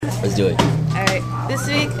Let's do it. All right. This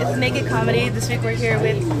week it's Naked Comedy. This week we're here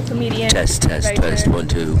with comedian, Test. writer, 1,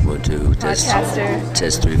 2, 1, 2. Test. podcaster,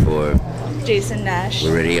 Test 3, 4. Jason Nash.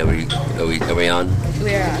 We're ready. Are we on?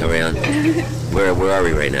 We're Are we on? Where are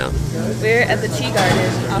we right now? We're at the Tea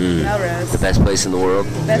Garden off Melrose. The best place in the world.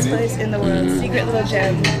 Best place in the world. Secret little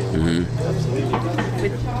gem. Mm-hmm.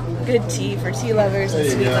 With good tea for tea lovers and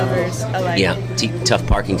sweet lovers alike. Yeah. Tough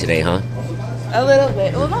parking today, huh? A little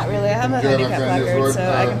bit. Well, not really. I have a handicap placard, so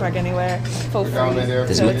I can park anywhere for free.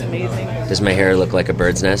 So it's amazing. Does my hair look like a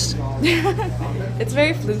bird's nest? It's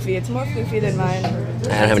very floofy. It's more floofy than mine.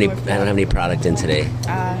 I don't have any product in today.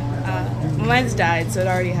 Well, mine's dyed, so it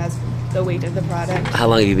already has the weight of the product. How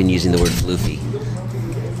long have you been using the word floofy?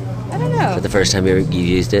 I don't know. Is that the first time you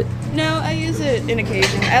used it? No, I use it in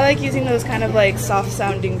occasion. I like using those kind of like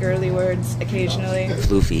soft-sounding girly words occasionally.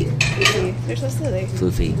 Floofy. Floofy. They're so silly.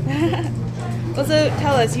 Floofy. Well, so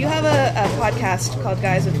tell us, you have a podcast called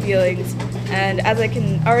Guys with Feelings, and as I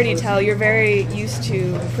can already tell, you're very used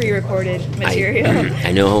to pre-recorded material.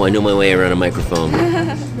 I know my way around a microphone.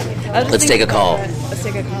 Let's take a call. Let's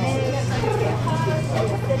take a call.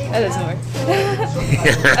 That doesn't work.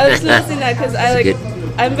 I was noticing that because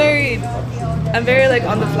I'm very like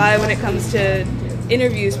on the fly when it comes to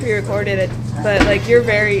interviews pre-recorded, but like you're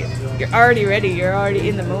already ready. You're already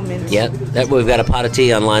in the moment. Yep. We've got a pot of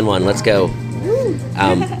tea on line 1. Let's go.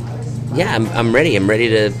 Yeah, I'm ready. I'm ready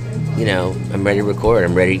to, I'm ready to record.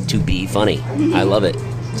 I'm ready to be funny. I love it.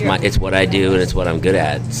 It's what I do and it's what I'm good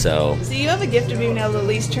at. So you have a gift of being able to at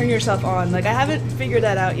least turn yourself on. Like I haven't figured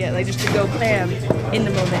that out yet. Like just to go bam in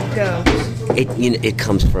the moment, go. It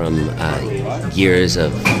comes from years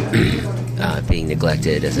of being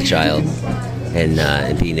neglected as a child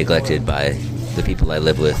and being neglected by the people I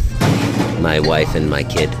live with, my wife and my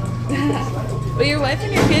kid. But your wife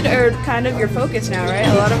and your kid are kind of your focus now, right?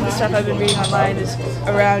 A lot of the stuff I've been reading online is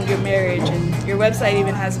around your marriage, and your website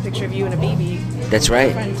even has a picture of you and a baby. That's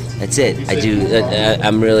right. That's it. I do.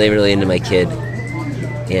 I'm really, really into my kid,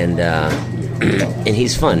 and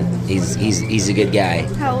he's fun. He's a good guy.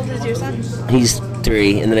 How old is your son? He's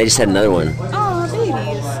 3, and then I just had another one. Oh,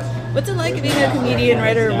 babies! What's it like being a comedian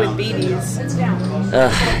writer with babies?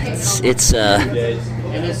 It's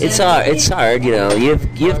hard. You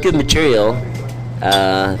have good material.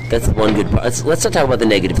 That's the one good part. Let's not talk about the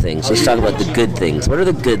negative things. Let's talk about the good things. What are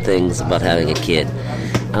the good things about having a kid?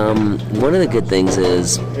 One of the good things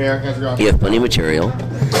is you have plenty of material.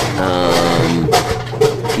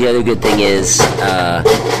 The other good thing is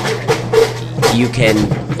you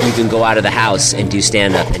can go out of the house and do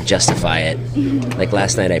stand-up and justify it. Like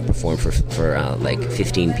last night I performed for like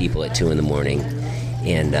 15 people at 2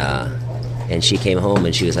 a.m. And she came home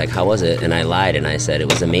and she was like, how was it? And I lied and I said it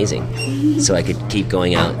was amazing. So I could keep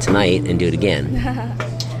going out tonight and do it again.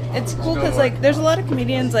 It's cool because like there's a lot of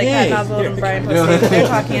comedians like Matt Novel and Brian Posehn. They're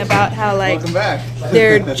talking about how like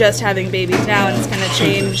they're just having babies now and it's going to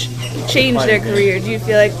change their career. Do you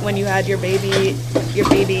feel like when you had your babies,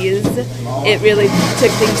 it really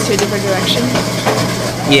took things to a different direction?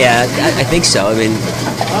 Yeah, I think so. I mean,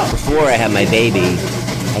 before I had my baby,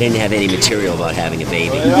 I didn't have any material about having a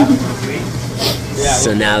baby.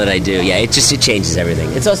 So now that I do, it changes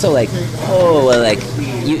everything. It's also like,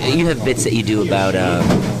 you have bits that you do about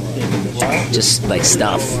just like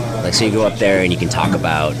stuff. Like so you go up there and you can talk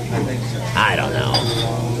about, I don't know,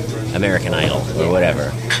 American Idol or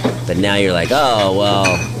whatever. But now you're like, oh well,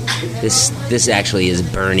 this actually is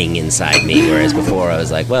burning inside me. Whereas before I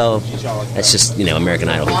was like, well, that's just American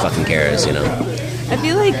Idol. Who fucking cares? I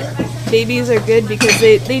feel like babies are good because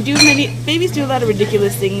babies do a lot of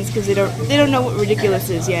ridiculous things because they don't know what ridiculous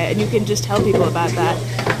is yet, and you can just tell people about that,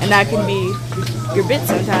 and that can be your bit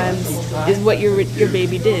sometimes is what your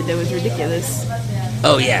baby did that was ridiculous.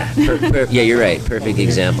 Oh yeah, yeah, you're right. Perfect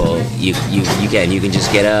example. You can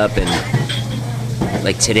just get up and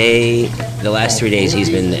like today, the last 3 days he's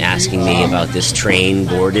been asking me about this train,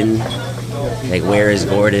 Gordon. Like where is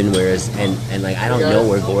Gordon? And like I don't know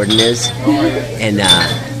where Gordon is,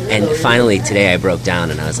 and finally today I broke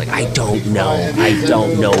down and I was like, I don't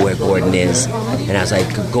know where Gordon is, and I was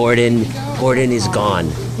like, Gordon is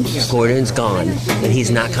gone. Gordon's gone, and he's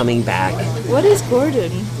not coming back. What is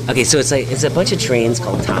Gordon? Okay, so it's a bunch of trains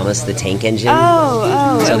called Thomas the Tank Engine.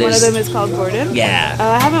 Oh, so and one of them is called Gordon? Yeah.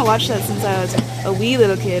 I haven't watched that since I was a wee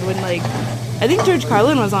little kid when I think George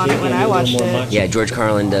Carlin was on it when I watched it. Yeah, George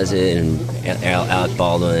Carlin does it, and Alec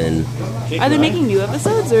Baldwin. Are they making new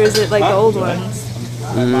episodes, or is it like the old ones?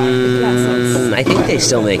 I think they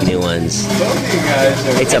still make new ones.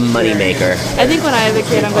 It's a moneymaker. I think when I have a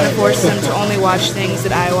kid, I'm going to force them to only watch things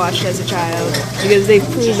that I watched as a child because they've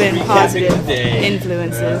proven positive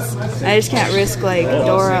influences. I just can't risk like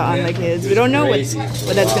Dora on my kids. We don't know what that's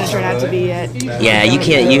going to turn out to be yet. Yeah, you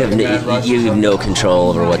can't. You have no control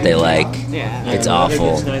over what they like. Yeah, it's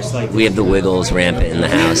awful. We have the Wiggles rampant in the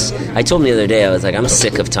house. I told him the other day, I was like, I'm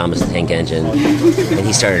sick of Thomas the Tank Engine, and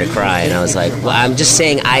he started to cry, and I was like, well, I'm just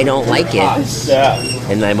saying I don't like it.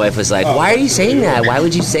 And my wife was like, why are you saying that? Why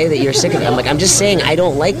would you say that you're sick of it? I'm like, I'm just saying I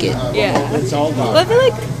don't like it. Yeah. Well, I feel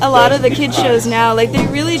like a lot of the kid shows now, like, they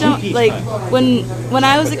really don't, like, when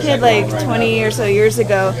I was a kid, like, 20 or so years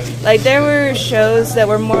ago, like, there were shows that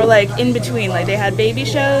were more, like, in between. Like, they had baby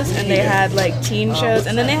shows, and they had, like, teen shows,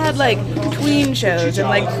 and then they had, like, tween shows, and,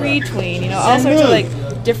 like, pre-tween, you know, all sorts of,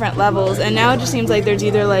 like, different levels. And now it just seems like there's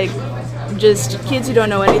either, like, just kids who don't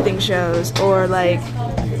know anything shows, or, like,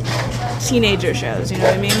 teenager shows, you know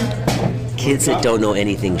what I mean? Kids that don't know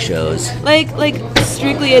anything shows. Like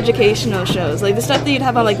strictly educational shows. Like the stuff that you'd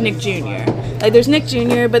have on like Nick Jr. Like there's Nick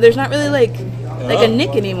Jr., but there's not really like a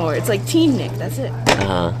Nick anymore. It's like Teen Nick, that's it.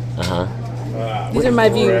 These are my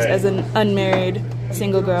views as an unmarried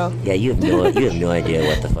single girl. Yeah, you have no idea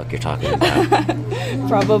what the fuck you're talking about.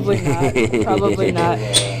 Probably not.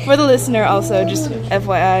 For the listener, also, just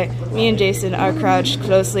FYI, me and Jason are crouched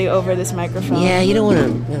closely over this microphone. Yeah, you don't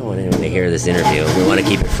want anyone to hear this interview. We want to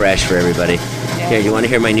keep it fresh for everybody. Yeah. Here, you want to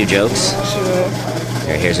hear my new jokes?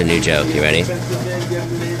 Sure. Here's a new joke. You ready?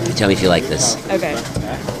 Tell me if you like this. Okay.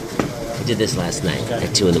 I did this last night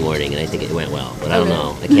at 2 in the morning, and I think it went well. But I don't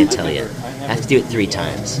know. I can't tell you. I have to do it 3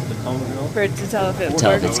 times. To tell if it works.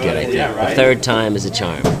 Tell if it's good, I think. The third time is a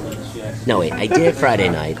charm. No, wait. I did it Friday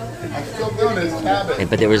night.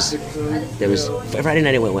 But there was Friday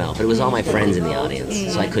night it went well, but it was all my friends in the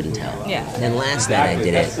audience, so I couldn't tell. Yeah. And then last night I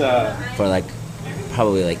did it for like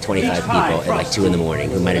probably like 25 people at like 2 in the morning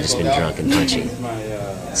who might have just been drunk and punchy.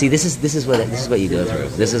 See, this is what you go through.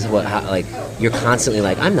 This is like you're constantly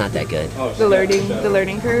like, I'm not that good. The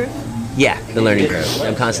learning curve. Yeah, the learning curve.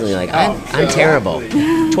 I'm constantly like, I'm terrible.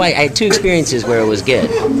 I had 2 experiences where it was good,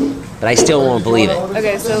 but I still won't believe it.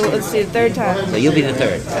 Okay, so let's see, the third time. So you'll be the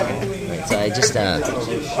third. Okay. Right, so I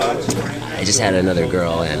just had another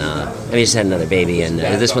girl, and just had another baby, and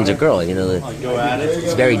this one's a girl. You know,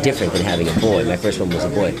 it's very different than having a boy. My first one was a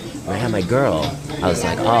boy. When I had my girl, I was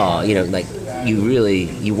like, oh, you know, like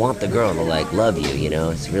you want the girl to like love you. You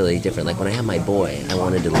know, it's really different. Like when I had my boy, I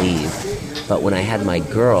wanted to leave, but when I had my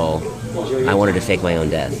girl, I wanted to fake my own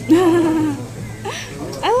death.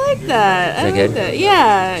 I like that. Is that good? That.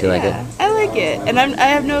 Yeah. Do you like it? I like it, and I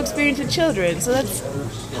have no experience with children, so that's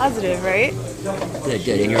positive, right? Good.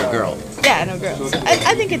 And you're a girl. Yeah, no girls.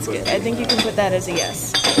 I think it's good. I think you can put that as a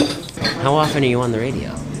yes. How often are you on the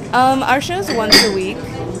radio? Our show's once a week.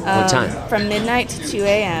 What time? From midnight to 2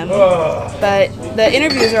 a.m. But the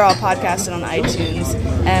interviews are all podcasted on iTunes.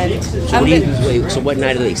 And so what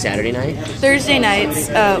night of the week? Saturday night? Thursday nights.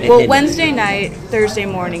 Wednesday night, Thursday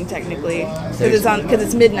morning, technically, because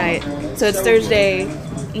it's midnight. So it's Thursday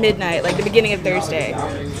midnight, like the beginning of Thursday,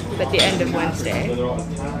 but the end of Wednesday.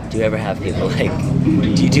 Do you ever have people like?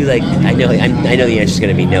 Do you do like? I know the answer's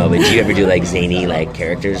gonna be no, but do you ever do like zany like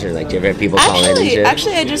characters, or like do you ever have people call in and shit?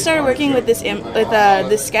 Actually, I just started working with this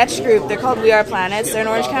sketch group. They're called We Are Planets. They're an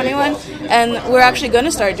Orange County one, and we're actually going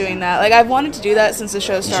to start doing that. Like I've wanted to do that since the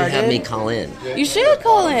show started. You should have me call in. You should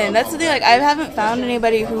call in. That's the thing. Like I haven't found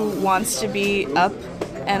anybody who wants to be up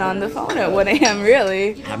and on the phone at 1 a.m.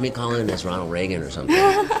 really. Have me call in as Ronald Reagan or something.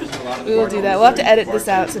 We will do that. We'll have to edit this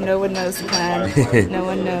out so no one knows the plan. No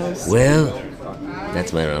one knows. Well,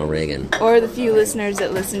 that's my Ronald Reagan. Or the few listeners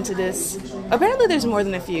that listen to this. Apparently there's more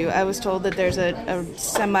than a few. I was told that there's a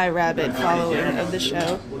semi-rabid following of the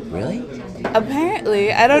show. Really?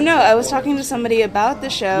 Apparently. I don't know. I was talking to somebody about the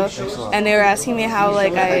show, and they were asking me how,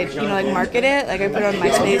 like, I, market it. Like, I put it on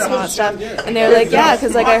MySpace and all that stuff. And they were like, yeah,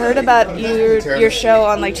 because, like, I heard about your show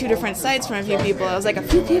on, like, 2 different sites from a few people. I was like, a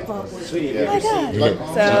few people? Oh, my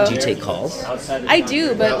God. So, do you take calls? I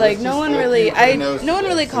do, but, like, no one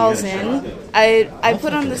really calls in. I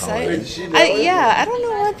put on the site. I don't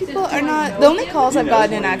know why people are not. The only calls I've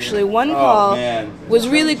gotten in, actually, one call was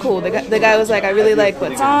really cool. The guy was like, I really like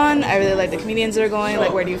what's on. I really like the comedians that are going.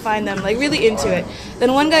 Like, where do you find them? Like, really into it.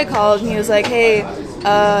 Then one guy called and he was like, hey,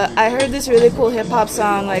 I heard this really cool hip hop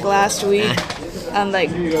song like last week on like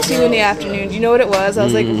 2 in the afternoon. Do you know what it was? I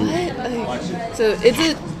was like, what? So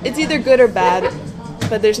it's either good or bad,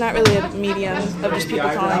 but there's not really a medium of just people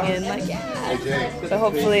calling in like, yeah. But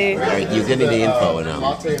hopefully, All right, you give me the info and I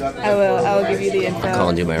will give you the info.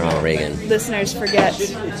 calling you my Ronald Reagan. Listeners, forget.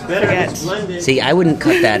 See, I wouldn't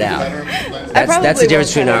cut that out. That's the difference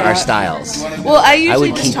between our styles. Well, I usually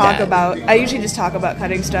would just keep talk that. about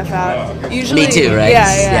cutting stuff out. Usually, Me too, right?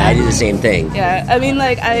 Yeah. I do the same thing. Yeah, I mean,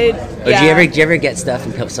 like Or do you ever get stuff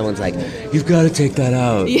and someone's like, "You've got to take that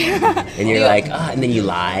out," Yeah. and you're like, and then you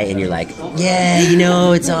lie and you're like, "Yeah,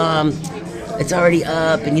 it's already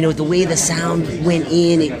up, and the way the sound went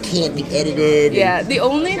in, it can't be edited." Yeah, the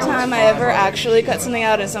only time I ever actually cut something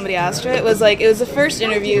out and somebody asked for it was the first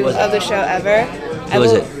interview of the show ever. Who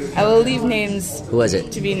was it? I will leave names. Who was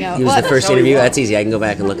it? To be known. He was the first interview. That's easy. I can go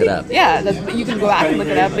back and look it up. Yeah, you can go back and look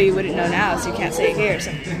it up, but you wouldn't know now, so you can't say it here.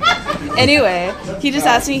 So. Anyway, he just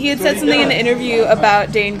asked me. He had said something in the interview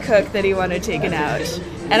about Dane Cook that he wanted taken out,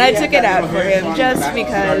 and I took it out for him just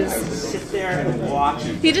because.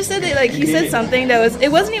 He just said that he said something that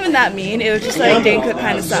it wasn't even that mean. It was just Dane Cook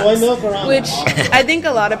kind of sucks, which I think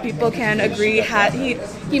a lot of people can agree.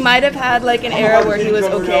 He might have had an era where he was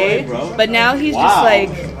okay, but now he's just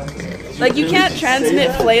you can't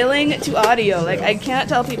transmit flailing to audio. I can't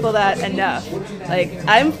tell people that enough.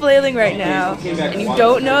 I'm flailing right now, and you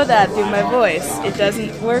don't know that through my voice. It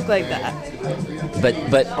doesn't work like that.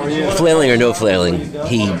 But flailing or no flailing,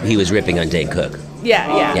 he was ripping on Dane Cook.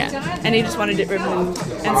 Yeah. And he just wanted it removed,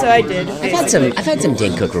 and so I did. I've had some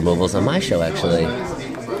Dane Cook removals on my show actually.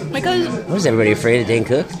 Because was everybody afraid of Dane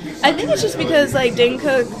Cook? I think it's just because Dane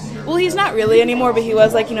Cook. Well, he's not really anymore, but he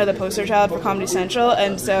was the poster child for Comedy Central,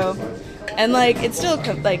 and so. And it's still a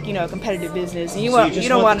competitive business. And you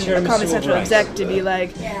don't want a Comedy Central exec to be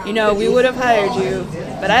we would have hired you,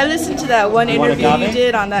 but I listened to that one interview you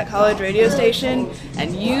did on that college radio station,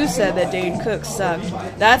 and you said that Dane Cook sucked.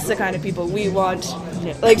 That's the kind of people we want,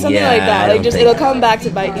 something like that. It'll come back to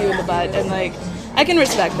bite you in the butt, and I can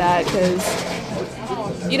respect that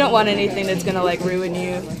because you don't want anything that's gonna ruin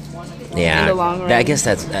you. Yeah, in the long run. I guess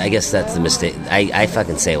that's the mistake. I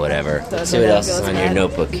fucking say whatever. Let's see what else is on your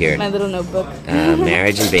notebook here. My little notebook.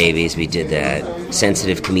 Marriage and babies. We did that.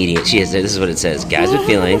 Sensitive comedian. This is what it says. Guys with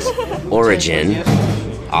feelings. Origin.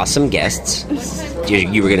 Awesome guests.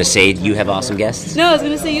 You were gonna say you have awesome guests? No, I was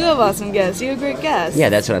gonna say you have awesome guests. You're a great guest. Yeah,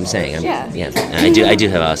 that's what I'm saying. Yeah. I do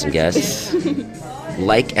have awesome guests.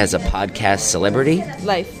 As a podcast celebrity.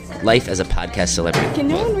 Life as a podcast celebrity. Can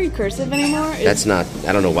no one read cursive anymore? That's not.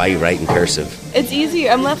 I don't know why you write in cursive. It's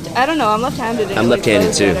easier. I'm left-handed. I'm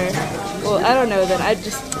left-handed too. Well, I don't know. Then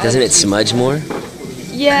Doesn't it smudge more?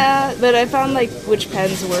 Yeah, but I found which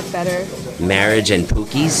pens work better. Marriage and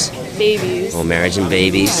pookies. Babies. Oh, marriage and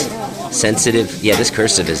babies. Sensitive. Yeah, this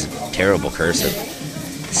cursive is terrible cursive.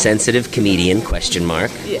 Sensitive comedian? ?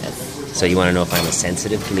 Yes. So you want to know if I'm a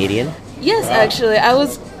sensitive comedian? Yes, actually, I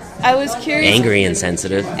was curious. Angry and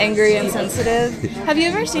sensitive. Have you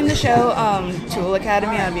ever seen the show Tool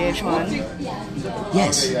Academy on VH1?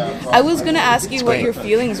 Yes. I was going to ask you what your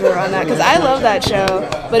feelings were on that, because I love that show,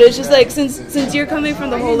 but it's just since you're coming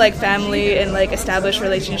from the whole family and established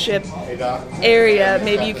relationship area,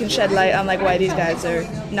 maybe you can shed light on why these guys are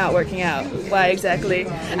not working out. Why exactly?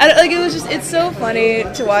 It's so funny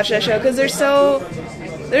to watch that show because they're so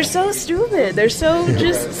stupid. They're so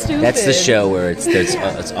just stupid. That's the show where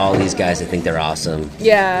it's all these guys that think they're awesome.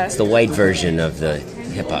 Yeah. It's the white version of the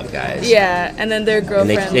hip-hop guys. Yeah, and then their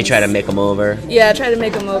girlfriends. And they try to make them over. Yeah, try to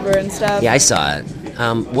make them over and stuff. Yeah, I saw it.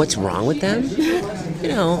 What's wrong with them?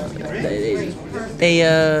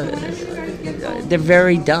 They're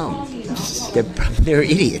very dumb. They're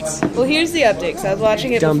idiots. Well, here's the update. So I was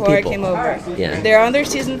watching it before I came over. Yeah. They're on their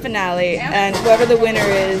season finale, and whoever the winner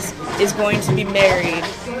is going to be married,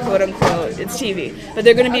 quote unquote. It's TV, but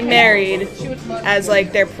they're going to be married as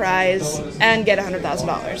their prize and get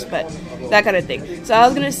 $100,000, but that kind of thing. So I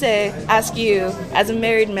was going to ask you, as a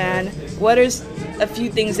married man, what are a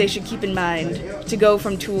few things they should keep in mind to go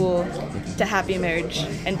from Tool to happy marriage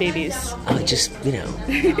and babies?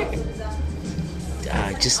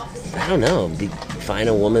 I don't know. Find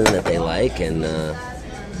a woman that they like, and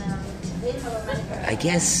I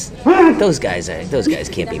guess those guys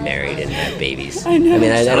can't be married and have babies. I know.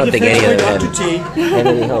 I don't think any of them have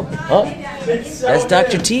any hope. Oh, that's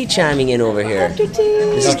Dr. T chiming in over here. Dr.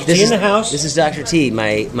 T. Dr. T in the house. This is Dr. T,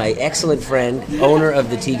 my excellent friend, owner of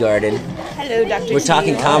the Tea Garden. Hello, Dr. T. We're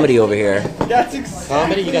talking comedy over here.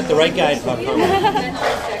 Comedy? You got the right guy about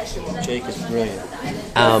comedy. Jake is brilliant.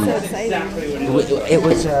 So exciting. It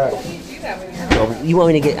was. You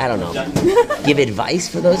want me to give advice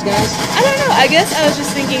for those guys? I don't know. I guess I was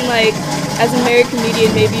just thinking, as a married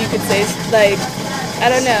comedian, maybe you could say, I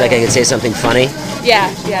don't know. I could say something funny?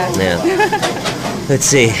 Yeah. Let's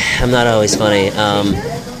see. I'm not always funny. On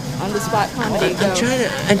the spot comedy go?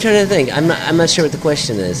 I'm trying to think. I'm not sure what the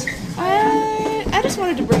question is. I just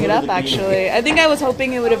wanted to bring it up, actually. I think I was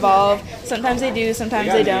hoping it would evolve. Sometimes they do,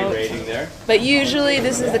 sometimes they don't. But usually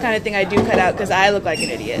this is the kind of thing I do cut out because I look like an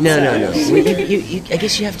idiot. No. I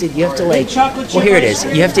guess you have to like. Well, here it is.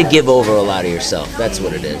 You have to give over a lot of yourself. That's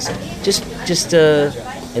what it is.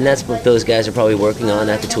 And that's what those guys are probably working on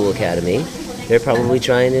at the Tool Academy. They're probably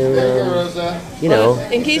trying to,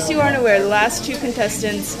 In case you aren't aware, the last 2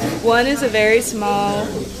 contestants, one is a very small,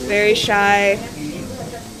 very shy.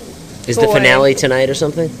 Is the finale tonight or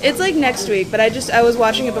something? It's like next week, but I was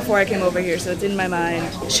watching it before I came over here, so it's in my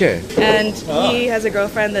mind. Sure. And he has a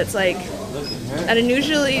girlfriend that's like an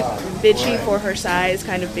unusually bitchy for her size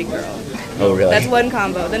kind of big girl. Oh, really? That's one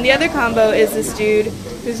combo. Then the other combo is this dude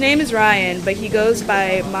whose name is Ryan, but he goes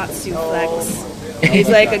by Matsu Flex. He's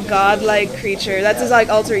like a godlike creature. That's his like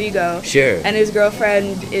alter ego. Sure. And his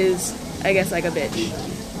girlfriend is, I guess, like a bitch.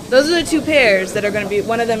 Those are the 2 pairs that are going to be.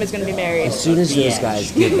 One of them is going to be married. As soon as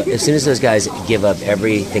those guys give up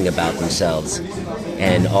everything about themselves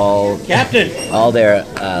and all their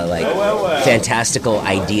fantastical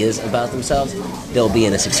ideas about themselves, they'll be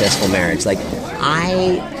in a successful marriage. Like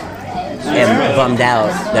I am bummed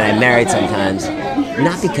out that I'm married sometimes,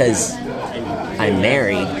 not because I'm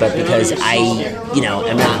married, but because I,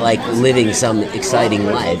 am not like living some exciting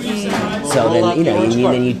life. So then,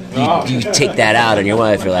 you take that out on your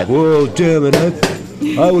wife. You're like, whoa, damn it,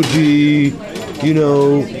 I would be,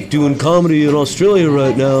 doing comedy in Australia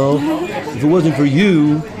right now if it wasn't for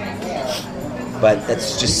you. But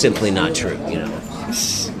that's just simply not true,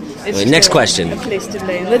 Next question.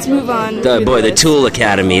 Let's move on. The Tool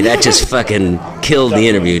Academy, that just fucking killed the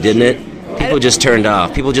interview, didn't it? People just turned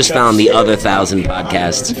off. People just found the other 1,000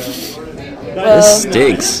 podcasts. This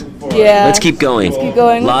stinks. Yeah. Let's keep going.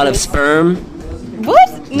 A lot of sperm.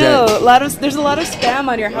 What? No, there's a lot of spam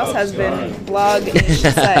on your house husband blog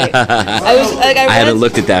site. I haven't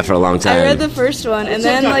looked at that for a long time. I read the first one, and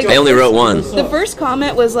then I only wrote one. The first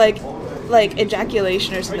comment was like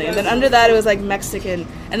ejaculation or something, and then under that it was like Mexican,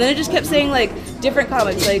 and then it just kept saying like different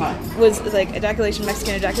comments, was like ejaculation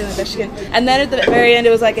Mexican, and then at the very end it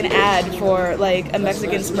was like an ad for like a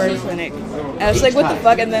Mexican sperm clinic, and I was like, what the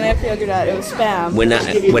fuck? And then I figured out it was spam.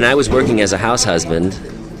 When I was working as a house husband,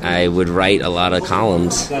 I would write a lot of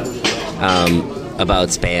columns about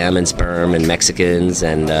spam and sperm and Mexicans,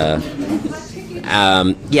 and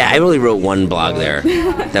I really wrote one blog there.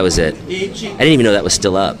 That was it. I didn't even know that was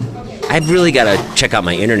still up. I've really got to check out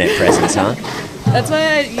my internet presence, huh? That's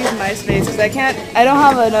why I use MySpace, because I don't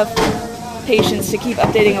have enough patience to keep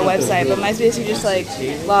updating a website, but MySpace you just like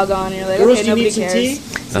log on and you're like, okay, nobody cares.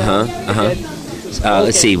 So,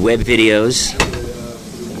 let's see, web videos.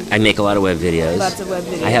 I make a lot of web videos. Lots of web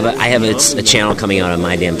videos. I have a channel coming out on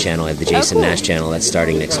my damn channel. I have the Jason Nash channel that's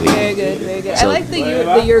starting next week. Very good, very good. So, I like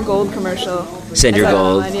the Your Gold commercial. Send Your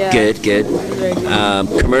Gold. Yeah. Good. Very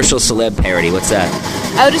good. Commercial celeb parody. What's that?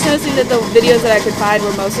 I was just noticing that the videos that I could find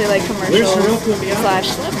were mostly like commercials /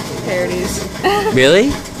 celeb parodies.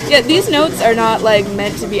 Really? Yeah, these notes are not like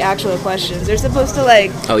meant to be actual questions. They're supposed to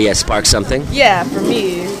like. Oh yeah, spark something. Yeah, for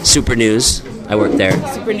me. Super News. I work there.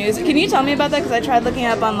 Super News. Can you tell me about that? Because I tried looking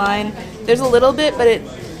up online. There's a little bit, but it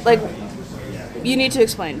like. You need to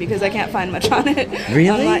explain because I can't find much on it.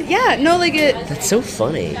 Really? Online. Yeah, no, like it. That's so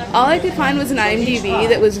funny. All I could find was an IMDb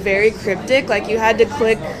that was very cryptic. Like you had to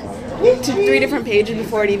click to 3 different pages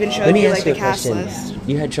before it even showed you like the cast list.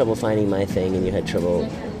 You had trouble finding my thing, and you had trouble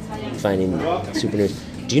finding Super News.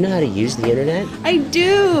 Do you know how to use the internet? I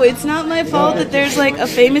do. It's not my fault that there's like a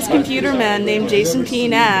famous computer man named Jason P.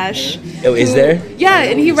 Nash. Oh, is there? Yeah,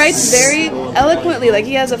 and he writes very eloquently. Like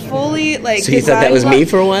he has a fully like. So you thought that was me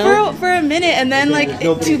for a while? For a minute, and then like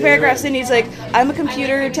 2 paragraphs in, he's like, "I'm a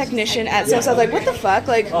computer technician at so." So I was like, "What the fuck?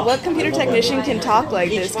 Like, what computer technician can talk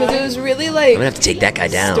like this?" Because it was really like. I'm gonna have to take that guy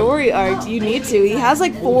down. Story arc. You need to. He has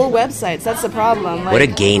like 4 websites. That's the problem. Like, what a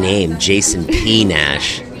gay name, Jason P.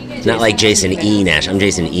 Nash. Not like Jason E. Nash. I'm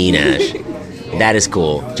Jason E. Nash. That is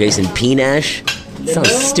cool. Jason P. Nash?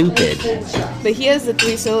 Sounds stupid. But he has the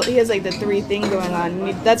 3. So he has like the 3 thing going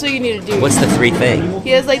on. That's what you need to do. What's the 3 thing?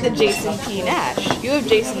 He has like the Jason P. Nash. You have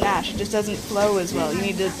Jason Nash. It just doesn't flow as well. You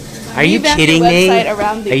need to. Are you kidding me?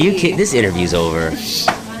 Are you kidding? This interview's over.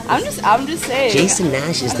 I'm just saying. Jason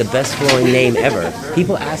Nash is the best flowing name ever.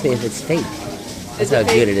 People ask me if it's fake. That's how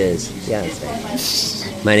good it is. Yeah, it's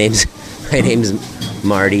fake. My name's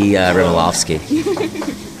Marty Rimilovsky.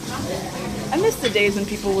 I miss the days when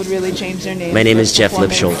people would really change their names. My name is Jeff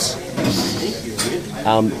Lipschultz.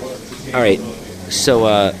 All right,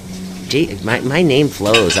 so my name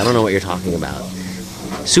flows. I don't know what you're talking about.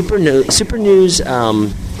 Super News.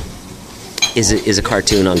 is a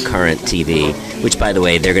cartoon on Current TV, which, by the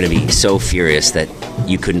way, they're going to be so furious that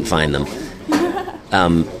you couldn't find them.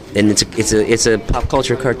 And it's a pop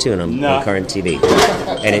culture cartoon on Current TV,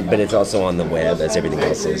 but it's also on the web as everything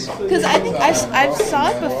else is. Because I think I've saw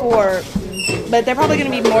it before, but they're probably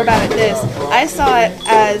going to be more about it this. I saw it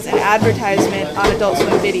as an advertisement on Adult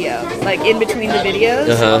Swim video, like in between the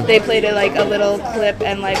videos. They played a little clip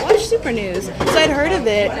and watch Super News. So I'd heard of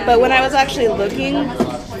it, but when I was actually looking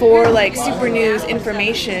for Super News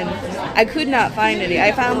information, I could not find any.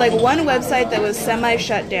 I found one website that was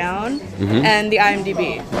semi-shut down and the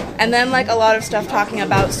IMDb. And then a lot of stuff talking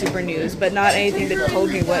about Super News, but not anything that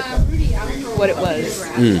told me what it was.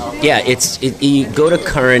 Yeah, you go to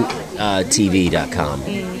currenttv.com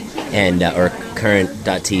and or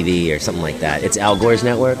current.tv or something like that. It's Al Gore's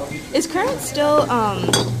network. Is Current still you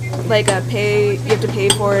have to pay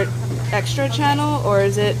for it extra channel, or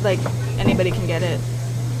is it anybody can get it?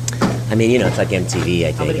 I mean, it's like MTV,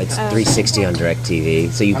 I think. It's 360 on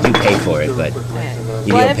DirecTV, so you do pay for it, but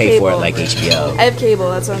you don't pay for it like HBO. I have cable,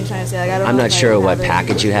 that's what I'm trying to say. I'm not sure what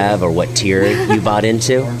package you have or what tier you bought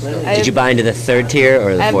into. Did you buy into the third tier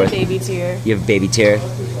or the fourth? I have a baby tier. You have a baby tier?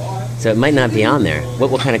 So it might not be on there.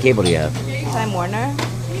 What kind of cable do you have? Time Warner.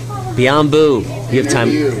 Beyond Boo. You have Time...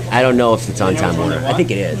 I don't know if it's on Time Warner. I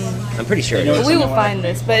think it is. I'm pretty sure it is. We will find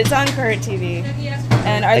this, but it's on Current TV.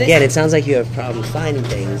 And again, it sounds like you have problems finding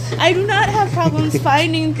things. I do not have problems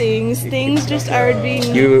finding things. Things just are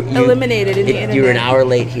being eliminated in the internet. You were an hour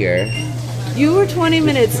late here. You were 20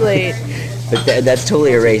 minutes late. But that's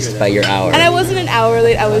totally erased by your hour. And I wasn't an hour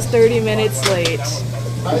late. I was 30 minutes late.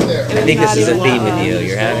 I think this is a theme with you.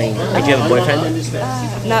 You're having... Do you have a boyfriend?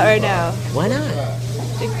 Not right now. Why not?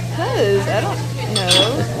 Because I don't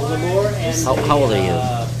know. How old are you?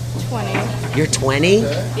 20. You're 20?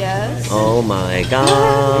 Yes. Oh my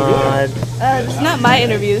God. This is not my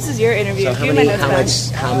interview. This is your interview. So how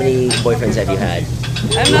many boyfriends have you had?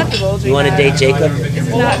 I'm not divulging. You want to date Jacob? This is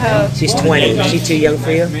not how. She's 20. Is she too young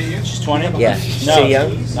for you? She's 20? Yeah. No, too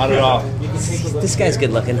young? Not at all. This guy's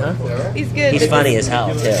good looking, huh? He's good. He's funny as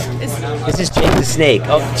hell, too. This is Jake the Snake.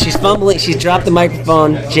 Oh, she's fumbling. She's dropped the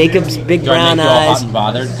microphone. Jacob's big brown eyes. Hot and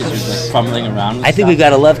bothered because you're fumbling around. I think we've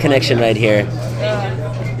got a love connection right here.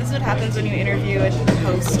 This is what happens when you interview a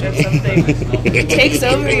host or something. It takes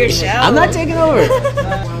over your show. I'm not taking over.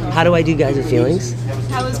 How do I do Guys with Feelings?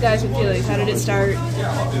 How was Guys with Feelings? How did it start?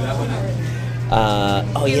 I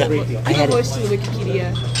had voice to the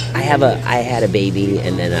Wikipedia. I had a baby,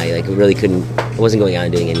 and then I really couldn't. I wasn't going out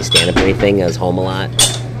and doing any stand up or anything. I was home a lot,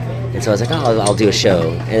 and so I was like, oh, I'll do a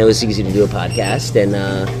show, and it was easy to do a podcast, and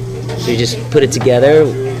so we just put it together,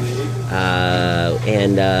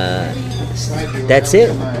 and that's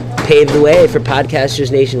it. Paved the way for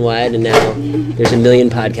podcasters nationwide, and now there's 1 million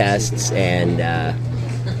podcasts, and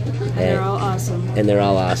they're all awesome. And they're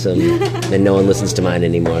all awesome, and no one listens to mine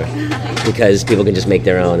anymore because people can just make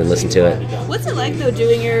their own and listen to it. What's it like though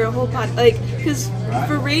doing your whole because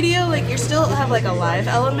for radio, you still have a live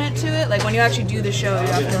element to it. When you actually do the show, you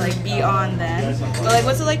have to be on then. But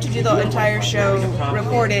what's it like to do the entire show,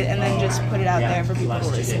 record it, and then just put it out there for people to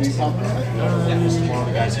listen to?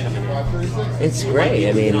 It's great.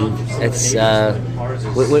 I mean, it's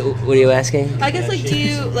what are you asking? I guess do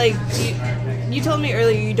you you told me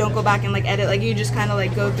earlier you don't go back and edit, you just kind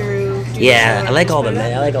of go through. Yeah, I like all the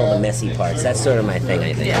messy parts. That's sort of my thing.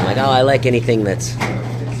 I think I'm I like anything that's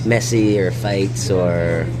messy or fights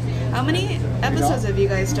or. How many episodes have you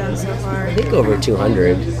guys done so far? I think over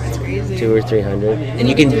 200. That's crazy. 200 or 300. And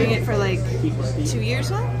you've been doing it for 2 years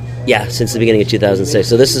now? Yeah, since the beginning of 2006.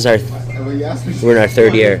 So this is we're in our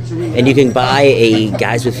third year. And you can buy a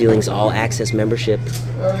Guys with Feelings All Access membership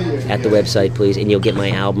at the website, please, and you'll get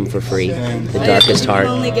my album for free, The Darkest Heart. You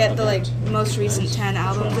can only get the most recent 10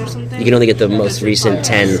 albums or something? You can only get the most recent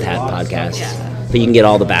 10 podcasts. Yeah. But you can get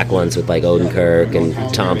all the back ones with Odenkirk and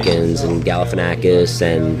Tompkins and Galifianakis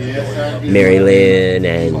and Mary Lynn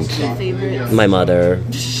and my mother.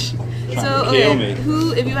 So, okay,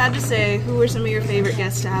 if you had to say, who were some of your favorite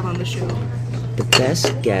guests to have on the show? The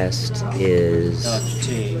best guest is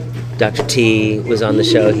Dr. T was on the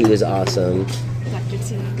show. He was awesome. Dr.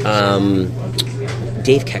 T.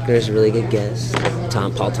 Dave Koechner is a really good guest.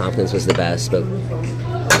 Paul Tompkins was the best, but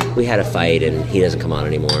we had a fight and he doesn't come on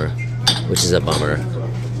anymore, which is a bummer.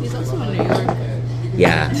 He's also in New York.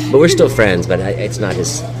 Yeah, but we're still friends, but it's not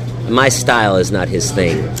his... My style is not his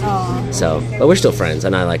thing. Aww. So, but we're still friends,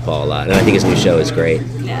 and I like Paul a lot, and I think his new show is great.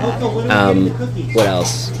 Yeah. What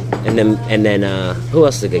else? And then who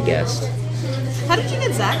else is a good guest? How did you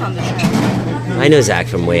get Zach on the show? I know Zach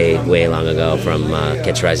from way long ago from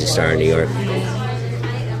Catch a Rising Star in New York.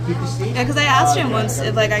 Yeah, because I asked him once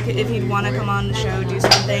if like if he'd want to come on the show, do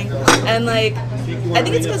something, and like I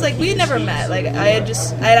think it's because like we had never met. Like I had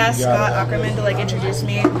asked Scott Ackerman to like introduce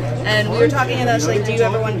me, and we were talking about like, do you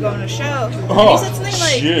ever want to go on a show? And he said something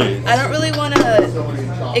like, I don't really want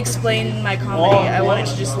to explain my comedy. I want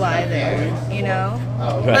it to just lie there, you know.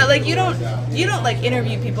 Right. But like you don't like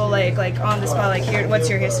interview people like on the spot, like, here, what's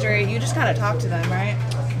your history? You just kind of talk to them, right?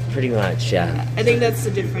 Pretty much, yeah. I think that's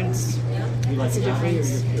the difference. That's the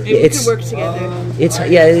difference. Maybe we could work together.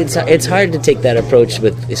 It's hard to take that approach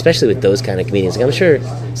especially with those kind of comedians. Like, I'm sure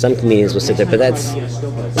some comedians will sit there, but I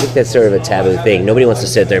think that's sort of a taboo thing. Nobody wants to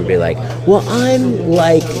sit there and be like, well, I'm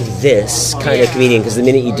like this kind of comedian, because the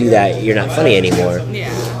minute you do that, you're not funny anymore.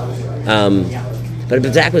 Yeah.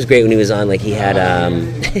 But Zach was great when he was on. Like, he had, I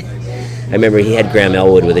remember he had Graham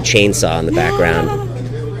Elwood with a chainsaw in the background,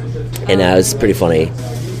 and that was pretty funny.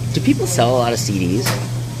 Do people sell a lot of CDs?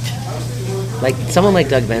 Like, someone like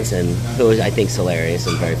Doug Benson, who I think is hilarious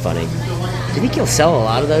and very funny. Do you think he'll sell a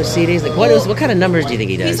lot of those CDs? Like, what kind of numbers do you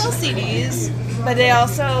think he does? He sells CDs, but they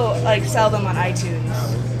also like sell them on iTunes.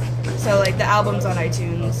 So like the albums on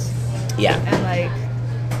iTunes. Yeah. And like,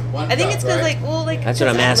 I think it's because like that's what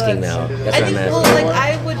I'm asking though. That's what I'm asking. Well, like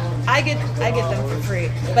I get them for free,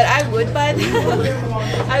 but I would buy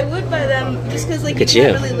them. I would buy them just because like you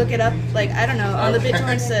can't really look it up. Like, I don't know, on the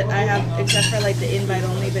BitTorrents that I have, except for like the invite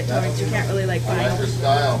only BitTorrents, you can't really like find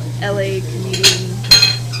LA comedian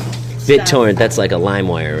BitTorrent, that's like a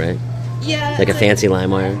LimeWire, right? Yeah. Like a fancy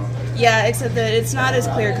LimeWire? Yeah, except that it's not as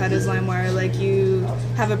clear cut as LimeWire. Like, you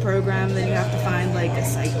have a program, then you have to find like a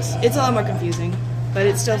site. It's a lot more confusing, but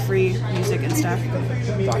it's still free music and stuff.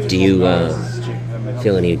 Do you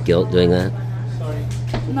feel any guilt doing that?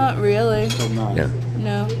 Not really.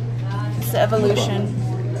 No. It's the evolution.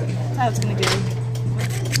 That's how it's gonna go.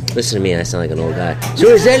 Listen to me, I sound like an old guy. So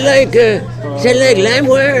is that like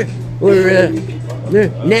LimeWire? Or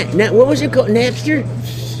what was it called? Napster?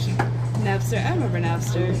 Napster. I remember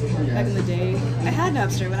Napster back in the day. I had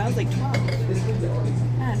Napster when I was like 12.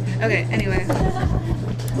 Okay, anyway.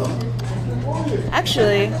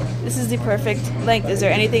 Actually, this is the perfect length. Is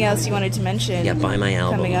there anything else you wanted to mention? Yeah, buy my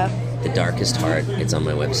album. Coming up. The Darkest Heart. It's on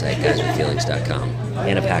my website, guyswithfeelings.com.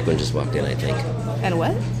 Anna Paquin just walked in, I think. And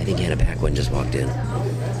what? I think Anna Paquin just walked in.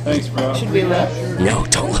 Thanks, bro. Should we look? No,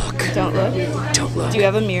 don't look. Don't look? Don't look. Do you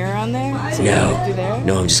have a mirror on there? So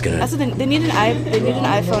No, I'm just gonna... Also, they need an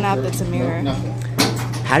iPhone app that's a mirror.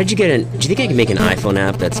 How did you get do you think I can make an iPhone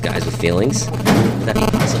app that's Guys with Feelings? Would that be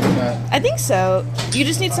awesome? I think so. You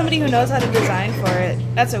just need somebody who knows how to design for it.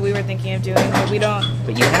 That's what we were thinking of doing, but we don't.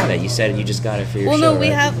 But you have it. You said you just got it for your show, Well, no, we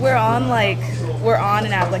right? have. We're on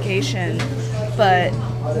an application, but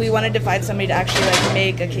we wanted to find somebody to actually like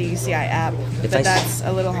make a KUCI app. But that's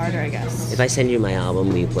a little harder, I guess. If I send you my album,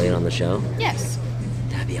 will you play it on the show? Yes.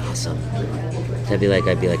 That'd be awesome. I'd be like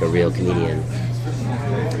a real comedian.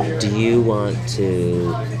 Do you want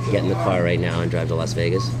to get in the car right now and drive to Las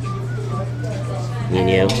Vegas? Me and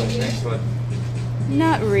you?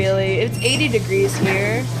 Not really. It's 80 degrees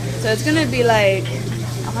here, so it's gonna be like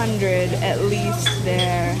 100 at least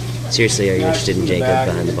there. Seriously, are you interested in Jacob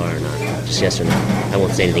behind the bar or not? Just yes or no. I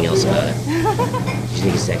won't say anything else about it. Do you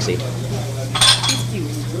think he's sexy? He's cute.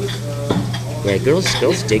 Yeah,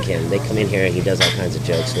 girls dig him. They come in here and he does all kinds of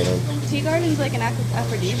jokes with them. Tea Garden's like an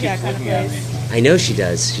aphrodisiac kind of place. I know she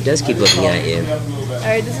does. She does keep looking at you.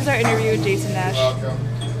 Alright, this is our interview with Jason Nash.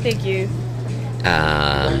 Thank you.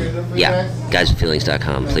 Yeah,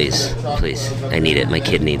 guyswithfeelings.com, please. I need it. My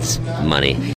kid needs money.